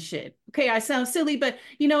other and shit. Okay, I sound silly, but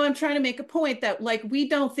I'm trying to make a point that like we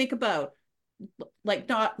don't think about, like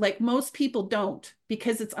not like most people don't,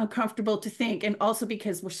 because it's uncomfortable to think, and also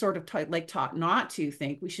because we're sort of taught not to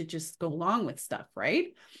think. We should just go along with stuff,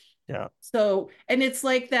 right? Yeah. So, and it's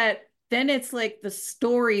like that, then it's like the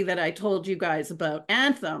story that I told you guys about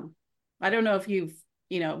Anthem. I don't know if you've,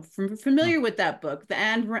 familiar with that book, the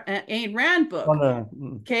Ayn Rand Oh, book. no.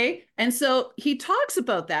 Okay. And so he talks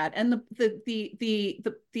about that. And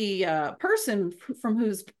the person from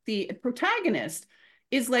who's the protagonist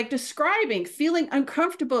is like describing feeling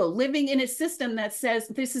uncomfortable living in a system that says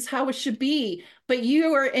this is how it should be, but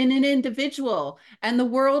you are an individual. And the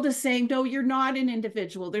world is saying, no, you're not an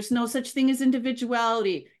individual. There's no such thing as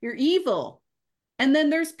individuality. You're evil. And then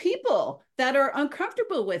there's people that are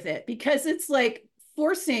uncomfortable with it because it's like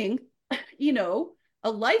forcing,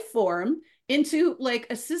 a life form into like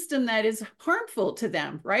a system that is harmful to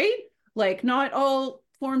them, right? Like not all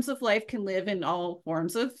forms of life can live in all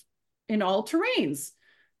in all terrains.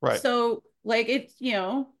 Right. So like it's,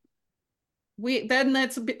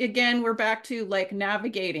 that's again, we're back to like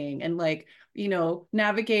navigating and like,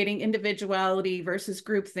 navigating individuality versus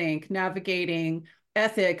groupthink, navigating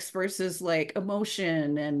ethics versus like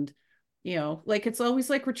emotion. And, like it's always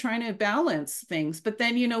like we're trying to balance things. But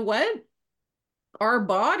then you know what? Our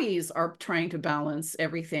bodies are trying to balance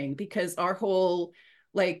everything because our whole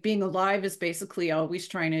like being alive is basically always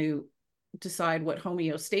trying to decide what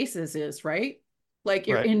homeostasis is, right? Like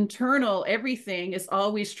your Right. internal everything is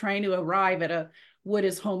always trying to arrive at a what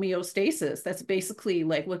is homeostasis. That's basically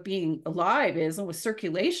like what being alive is and what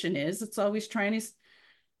circulation is. It's always trying to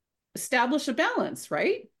establish a balance,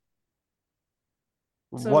 right?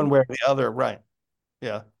 One So way or the other. Right.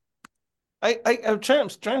 Yeah. I'm trying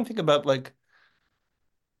to think about like,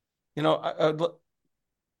 you know,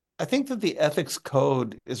 I think that the ethics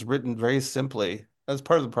code is written very simply. That's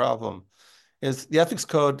part of the problem. Is the ethics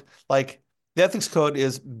code like the ethics code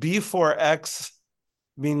is B for X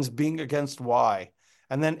means being against Y,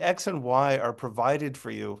 and then X and Y are provided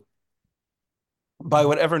for you by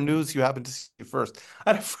whatever news you happen to see first.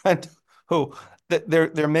 I had a friend who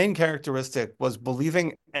their main characteristic was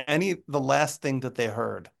believing the last thing that they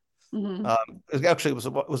heard. mhm. Actually,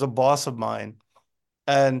 it was a boss of mine,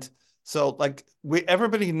 and so like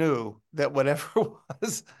everybody knew that whatever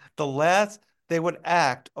was the last they would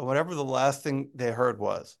act on whatever the last thing they heard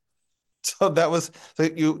was. So so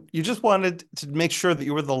you just wanted to make sure that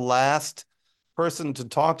you were the last person to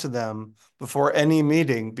talk to them before any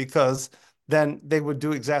meeting because then they would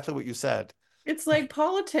do exactly what you said. It's like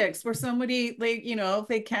politics where somebody like, if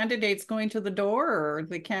the candidates going to the door or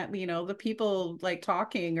they can't, the people like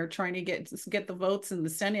talking or trying to get the votes in the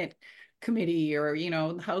Senate committee or,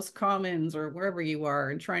 the House Commons or wherever you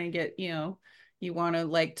are and trying to get, you want to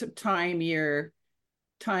like to time your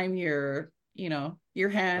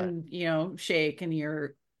Right. hand, shake and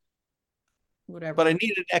your But I whatever.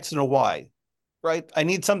 need an X and a Y, right? I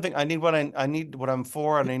need something. I need what I'm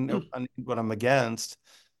for, and I need what I'm against.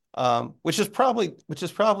 Which is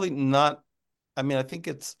probably not. I mean, I think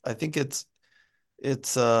it's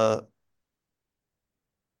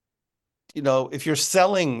if you're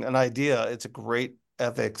selling an idea, it's a great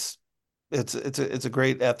ethics. It's a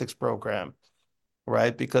great ethics program,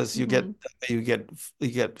 right? Because you get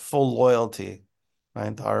full loyalty,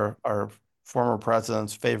 right? Our former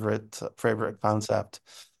president's favorite concept,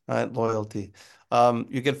 right? Loyalty.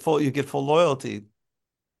 You get full loyalty.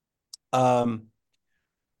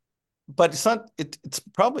 But it's not.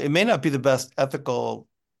 It may not be the best ethical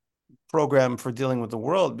program for dealing with the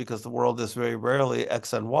world, because the world is very rarely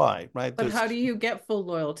X and Y, right? But how do you get full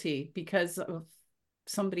loyalty? Because of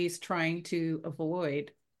somebody's trying to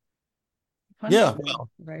avoid punishment,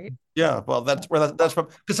 right? Yeah, well, that's from,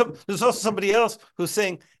 because there's also somebody else who's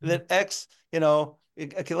saying that X,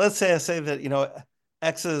 okay, let's say I say that,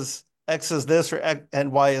 X is this,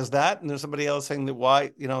 and Y is that, and there's somebody else saying that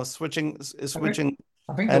Y, switching is switching.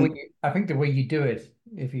 I think the way you do it,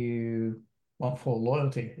 if you want full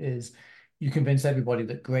loyalty, is you convince everybody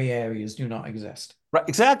that gray areas do not exist. Right,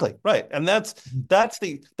 exactly, right, and that's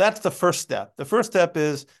the first step. The first step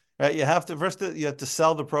is, right, you have to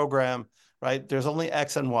sell the program, right? There's only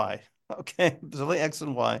X and Y. Okay, there's only X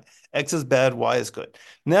and Y. X is bad, Y is good.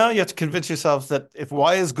 Now you have to convince yourselves that if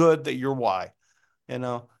Y is good, that you're Y, and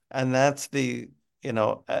that's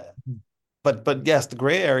but yes, the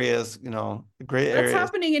gray areas, the gray areas. That's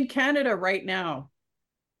happening in Canada right now.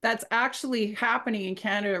 That's actually happening in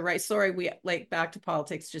Canada, right? Sorry, we back to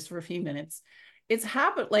politics just for a few minutes. It's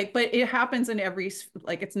happened, but it happens in every,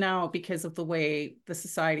 it's now because of the way the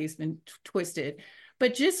society's been twisted.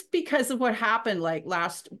 But just because of what happened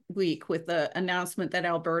last week with the announcement that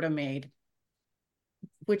Alberta made,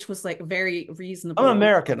 which was very reasonable. I'm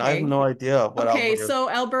American. Okay? I have no idea what Alberta. So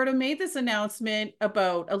Alberta made this announcement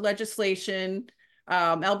about a legislation.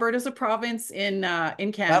 Alberta's a province in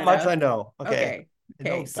Canada. That much I know. Okay.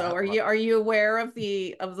 Okay. So are you aware of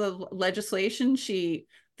the legislation?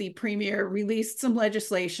 The premier released some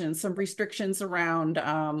legislation, some restrictions around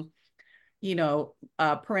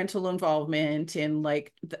parental involvement in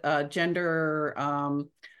gender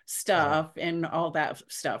stuff and all that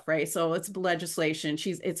stuff, right? So it's legislation.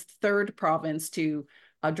 It's third province to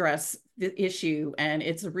address the issue, and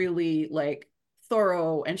it's really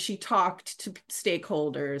thorough. And she talked to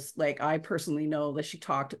stakeholders. I personally know that she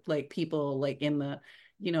talked to people in the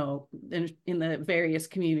in the various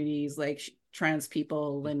communities, trans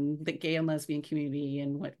people and the gay and lesbian community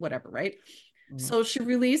and whatever, right? So she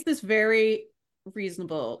released this very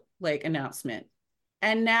reasonable announcement.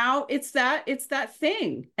 And now it's that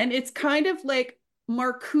thing. And it's kind of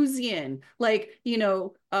Marcusean, the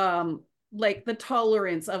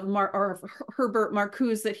tolerance of Herbert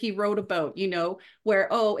Marcuse that he wrote about, where,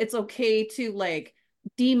 it's okay to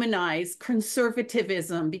demonize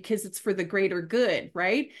conservatism because it's for the greater good,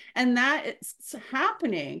 right? And that is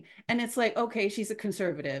happening. And it's okay, she's a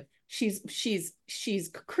conservative. She's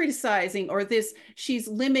criticizing, or she's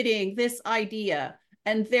limiting this idea,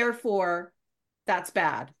 and therefore that's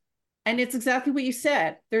bad. And it's exactly what you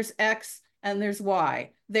said. There's X and there's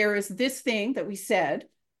Y. There is this thing that we said,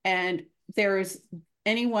 and there is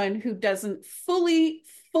anyone who doesn't fully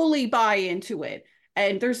buy into it.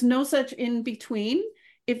 And there's no such in between.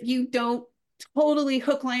 If you don't totally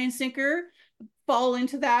hook, line, and sinker fall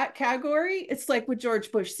into that category, it's like what George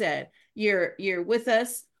Bush said. You're with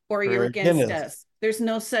us or you're against us. There's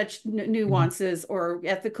no such nuances or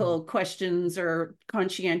ethical questions or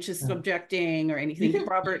conscientious objecting or anything.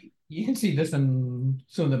 Robert? You can see this in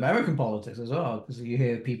some of the American politics as well, because you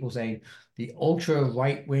hear people saying the ultra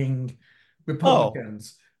right-wing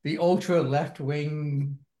Republicans, the ultra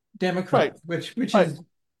left-wing Democrats, which is,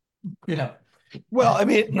 Well, I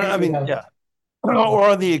mean, yeah. Or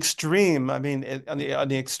on the extreme, on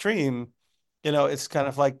the extreme, it's kind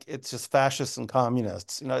of it's just fascists and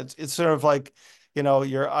communists. It's sort of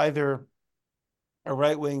you're either a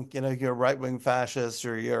right-wing, you're a right-wing fascist,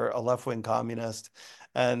 or you're a left-wing communist,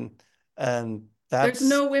 and that's, there's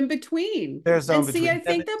no in between. There's no in between. I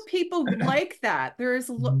think that people like that. There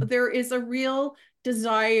is a real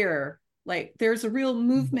desire, there's a real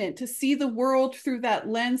movement to see the world through that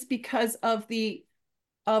lens because of the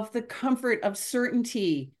comfort of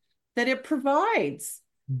certainty that it provides.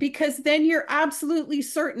 Because then you're absolutely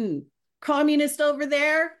certain, communist over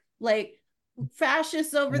there,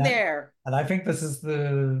 fascists over there. And I think this is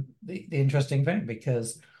the interesting thing,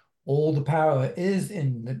 because all the power is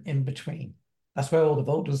in between. That's where all the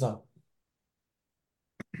voters are.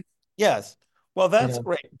 Yes. Well, that's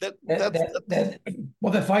right.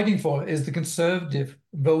 What they're fighting for is the conservative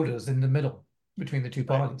voters in the middle between the two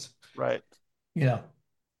parties. Right.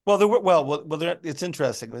 Well, it's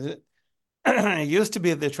interesting. It used to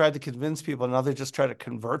be they tried to convince people. Now they just try to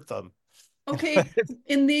convert them. Okay,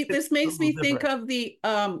 this makes me think different. of the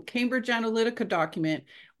Cambridge Analytica document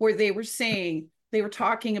where they were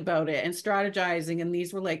talking about it and strategizing, and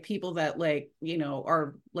these were like people that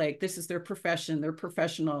are like, this is their profession, they're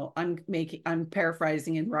professional. I'm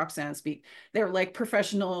paraphrasing in Roxanne speak. They're like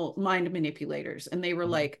professional mind manipulators, and they were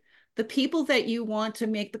like, the people that you want to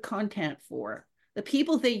make the content for, the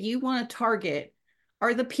people that you want to target,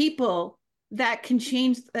 are the people that can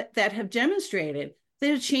change, that have demonstrated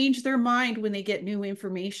they change their mind when they get new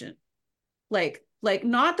information. Like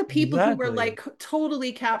not the people who were Exactly. like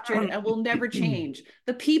totally captured and will never change.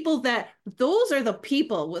 The people those are the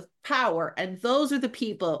people with power, and those are the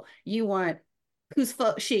people you want, whose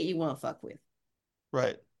shit you want to fuck with.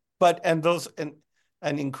 Right. But and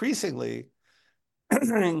increasingly,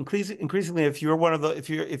 increasingly, if you're one of the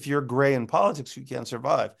if you're gray in politics, you can't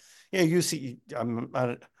survive. You see,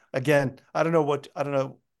 again, I don't know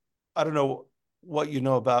what you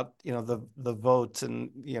know about the votes and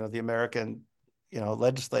the American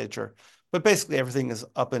legislature, but basically everything is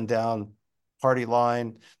up and down party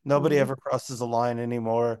line. Nobody ever crosses the line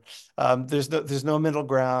anymore. There's no middle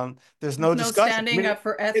ground. There's There's no no discussion. I standing mean, up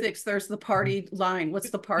for ethics. There's the party line. What's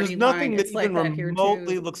the there's party line? nothing that It's even like that here too.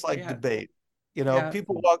 remotely looks like Yeah. debate. Yeah.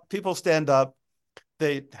 People stand up,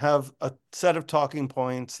 they have a set of talking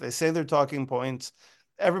points, they say their talking points,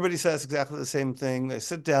 everybody says exactly the same thing, they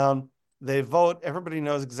sit down, they vote, everybody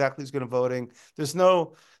knows exactly who's going to voting. There's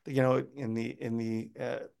no, in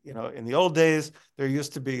the old days, there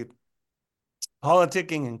used to be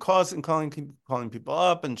politicking and calling people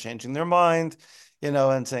up and changing their mind,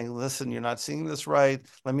 and saying, listen, you're not seeing this right.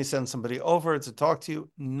 Let me send somebody over to talk to you.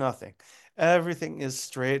 Nothing. Everything is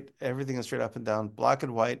straight up and down, black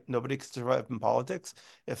and white. Nobody can survive in politics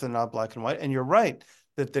if they're not black and white. And you're right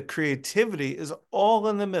that the creativity is all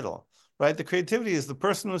in the middle, right? The creativity is the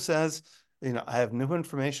person who says, I have new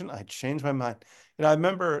information. I changed my mind. I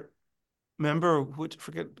remember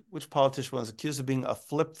forget which politician was accused of being a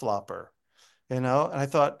flip-flopper, and I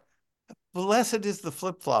thought, blessed is the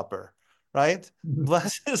flip-flopper, right?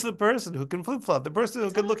 Blessed is the person who can flip-flop, the person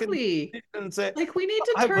who can look at Exactly. and say, Like we need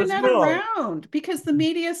to I turn was that wrong. around, because the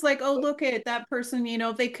media is like, oh, look at that person,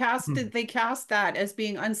 they cast that as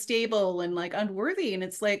being unstable and like unworthy. And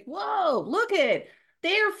it's like, whoa, look at,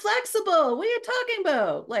 they are flexible. What are you talking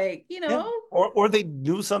about? Yeah. Or they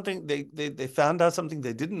knew something, they found out something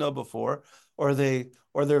they didn't know before, or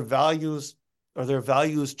their values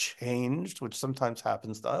changed, which sometimes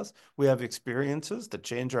happens to us. We have experiences that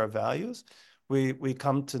change our values. We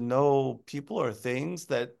come to know people or things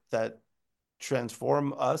that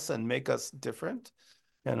transform us and make us different,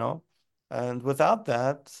 you know. And without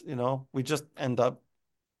that, we just end up,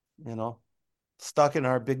 you know, stuck in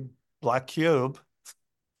our big black cube,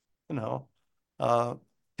 you know, uh,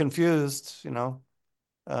 confused,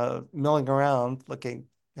 milling around, looking,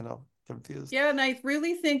 confused. Yeah, and I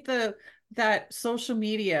really think that social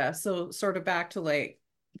media, so sort of back to like,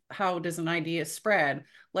 how does an idea spread?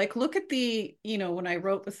 Like, look at when I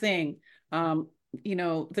wrote the thing, the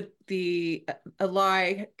a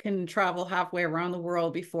lie can travel halfway around the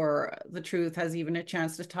world before the truth has even a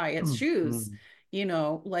chance to tie its shoes.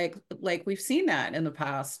 Like we've seen that in the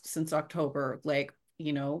past since October. Like,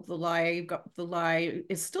 the lie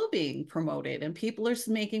is still being promoted, and people are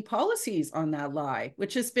making policies on that lie,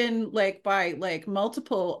 which has been like by like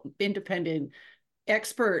multiple independent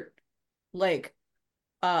expert like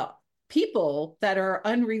uh people that are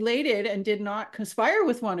unrelated and did not conspire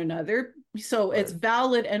with one another. So Right. it's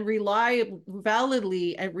validly and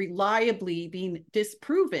reliably being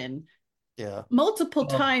disproven Yeah. multiple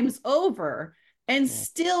times over, and Yeah.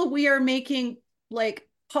 still we are making like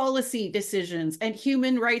policy decisions and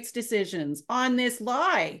human rights decisions on this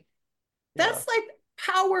lie. Yeah. That's like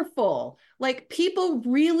powerful. Like people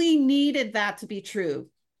really needed that to be true.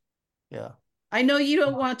 Yeah. I know you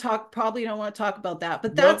don't want to talk, probably don't want to talk about that,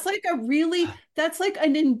 but Nope. that's like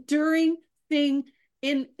an enduring thing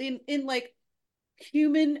in like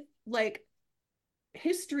human like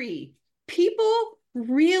history. People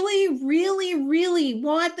really, really, really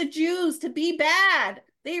want the Jews to be bad.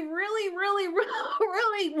 They really, really,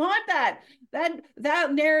 really want that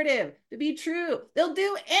narrative to be true. They'll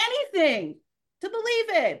do anything to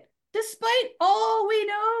believe it, despite all we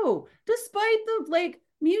know, despite the like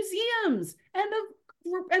museums and the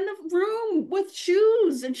room with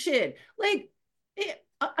shoes and shit.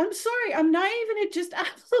 I'm sorry, I'm naive, and it just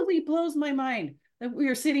absolutely blows my mind that we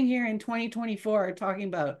are sitting here in 2024 talking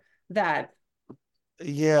about that.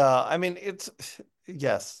 Yeah. I mean,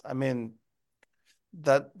 yes. I mean,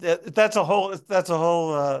 that's a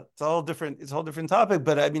whole different topic.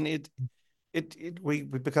 But I mean,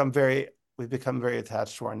 we we become very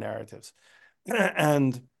attached to our narratives.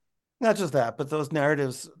 And not just that, but those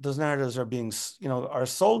narratives are being, are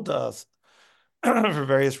sold to us for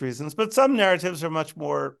various reasons. But some narratives are much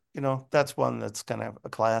more, that's one that's kind of a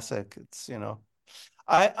classic. It's,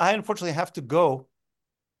 I unfortunately have to go.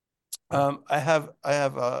 I have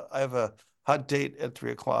a hot date at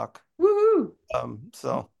 3:00. Woohoo!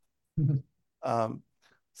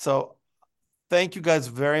 So thank you guys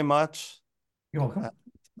very much. You're welcome.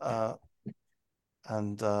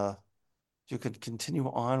 And you could continue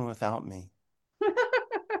on without me.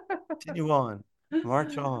 Continue on.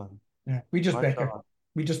 March on. Yeah, we just March bicker. on.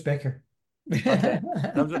 We just bicker. Okay.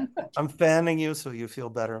 I'm fanning you so you feel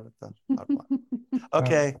better with them.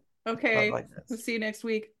 Okay. Okay. Bye-bye, guys. We'll see you next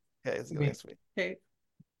week. Okay, see you next week. Okay.